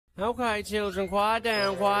Okay, children, quiet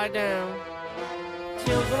down, quiet down.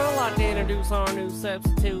 Children, I'd like to introduce our new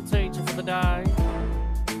substitute teacher for the day.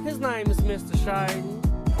 His name is Mr. Shady.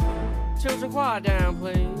 Children, quiet down,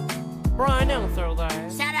 please. Brian, don't throw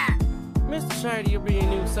that. Shut up. Mr. Shady will be a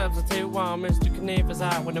new substitute while Mr. Kniff is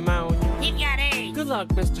out with pneumonia. He got AIDS. Good luck,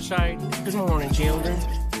 Mr. Shady. Good morning, children.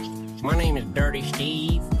 My name is Dirty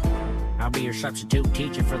Steve. I'll be your substitute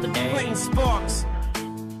teacher for the day. Clinton Sparks.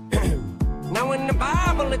 Now in the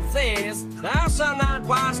Bible it says, thou shalt not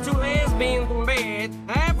watch two lesbians in bed,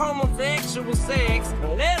 have homosexual sex,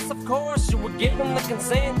 unless of course you were given the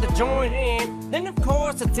consent to join in. Then of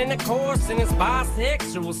course it's intercourse and it's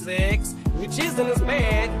bisexual sex, which isn't as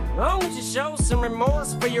bad, as long as you show some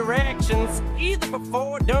remorse for your actions, either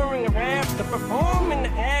before, during, or after performing the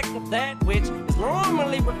act of that which is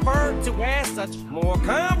normally referred to as such more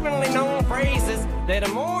commonly known phrases that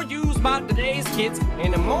are more used by today's kids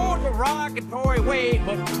in a more derogatory way.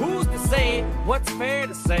 But who's to say what's fair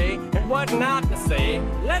to say and what not to say?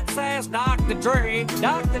 Let's ask Dr. Dre.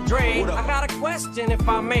 Dr. Dre, I got a question if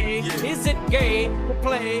I may. Yeah. Is it gay to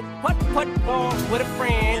play putt-putt ball with a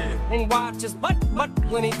friend and watch his butt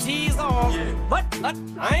when he tees off? But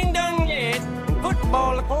I ain't done yet. In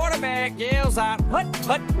football, the quarterback yells out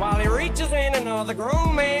putt-putt while he reaches in another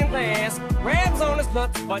grown man's ass, grabs on his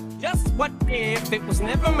nuts, but just what if it was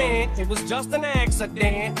never meant? It was just an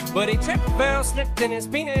accident. But he tripped, fell, slipped, and his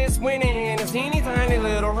penis went in his teeny tiny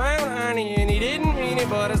little round honey, and he didn't mean it,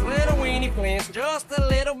 but his little weenie flinched just a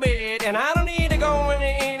little bit. And I don't need to go into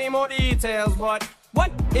any more details, but what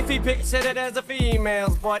if he pictured it as a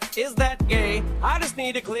female's? What is that gay? I just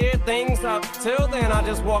need to clear things up. Till then, I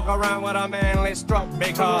just walk around with a manly strut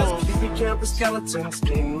because If you count the skeletons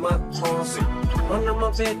in my closet, under my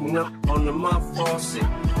bed and up under my faucet,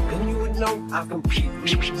 then you would know I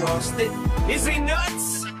completely lost it. is he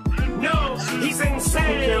nuts? No, he's insane.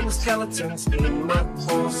 If you count the skeletons in my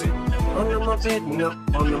closet, under my bed and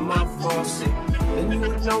up under my faucet, then you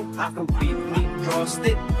would know I completely lost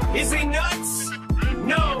it. Is he nuts?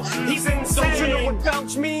 No, he's insane. Don't you know what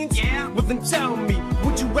belch means? Yeah. Well then tell me,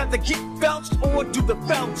 would you rather get belched or do the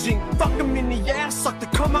belching? Fuck him in the ass, suck to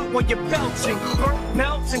come out while you're belching. Burn,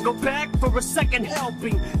 melt, and go back for a second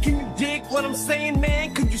helping. Can you dig what I'm saying,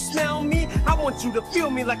 man? Can you smell me? I want you to feel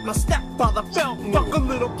me like my stepfather felt me. Fuck a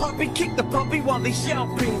little puppy, kick the puppy while he's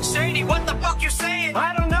yelping. Shady, what the fuck you saying?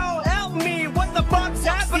 I don't know, help me, what the fuck's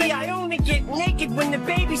happening? I only get naked when the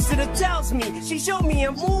babysitter tells me. She showed me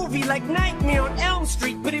a movie like Nightmare on Elm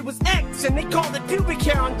Street, but it was X and they called it pubic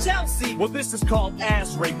hair on Chelsea. Well, this is called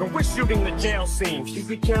ass rape, and we're shooting the jail scene. If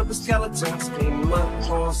you count the skeletons in my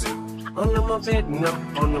closet, under my bed and up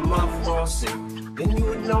under my faucet, then you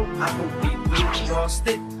would know I completely lost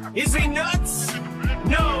it. Is he nuts?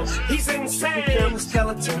 No, he's If you count insane. the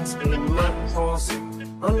skeletons in my closet,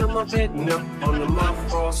 under my bed and up under my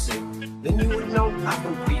faucet, then you would know I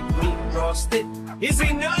completely lost it. Is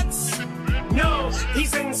he nuts? No,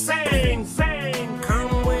 he's insane.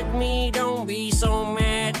 Come with me, don't be so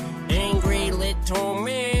mad, angry little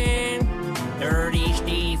man. Dirty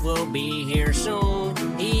Steve will be here soon.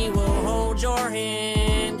 He will hold your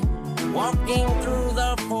hand. Walking through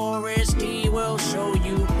the forest, he will show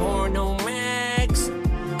you porno mags.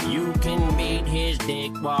 You can beat his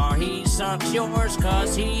dick while he sucks yours,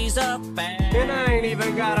 cause he's a fag. And I ain't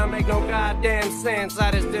even gotta make no goddamn sense.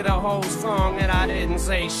 I just did a whole song and I didn't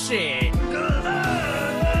say shit.